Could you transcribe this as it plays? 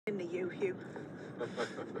in the Hugh.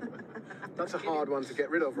 That's a hard one to get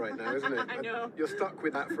rid of right now, isn't it? I know. You're stuck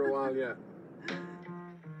with that for a while yet.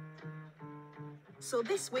 So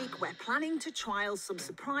this week we're planning to trial some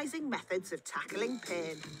surprising methods of tackling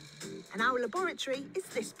pain. And our laboratory is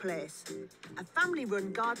this place, a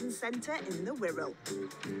family-run garden centre in the Wirral.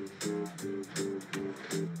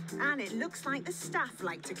 And it looks like the staff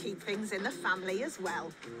like to keep things in the family as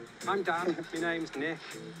well. I'm Dan, my name's Nick.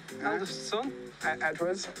 Eldest son.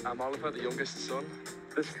 Edward. I'm Oliver, the youngest son.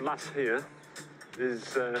 This lass here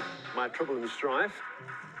is my trouble and strife.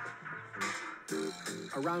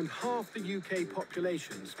 Around half the UK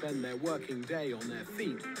population spend their working day on their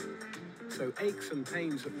feet, so aches and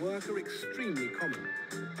pains at work are extremely common.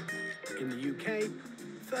 In the UK,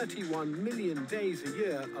 31 million days a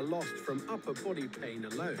year are lost from upper body pain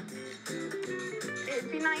alone.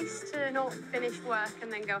 It'd be nice to not finish work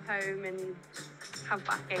and then go home and have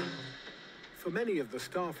backache. For many of the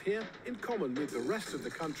staff here, in common with the rest of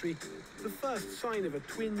the country, the first sign of a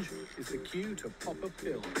twinge is the cue to pop a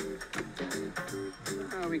pill.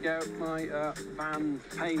 There we go, my van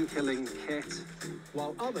pain-killing kit.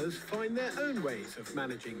 While others find their own ways of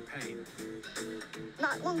managing pain.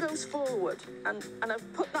 That one goes forward, and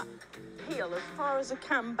I've put that heel as far as I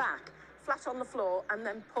can back, flat on the floor, and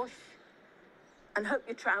then push, and hope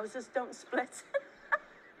your trousers don't split.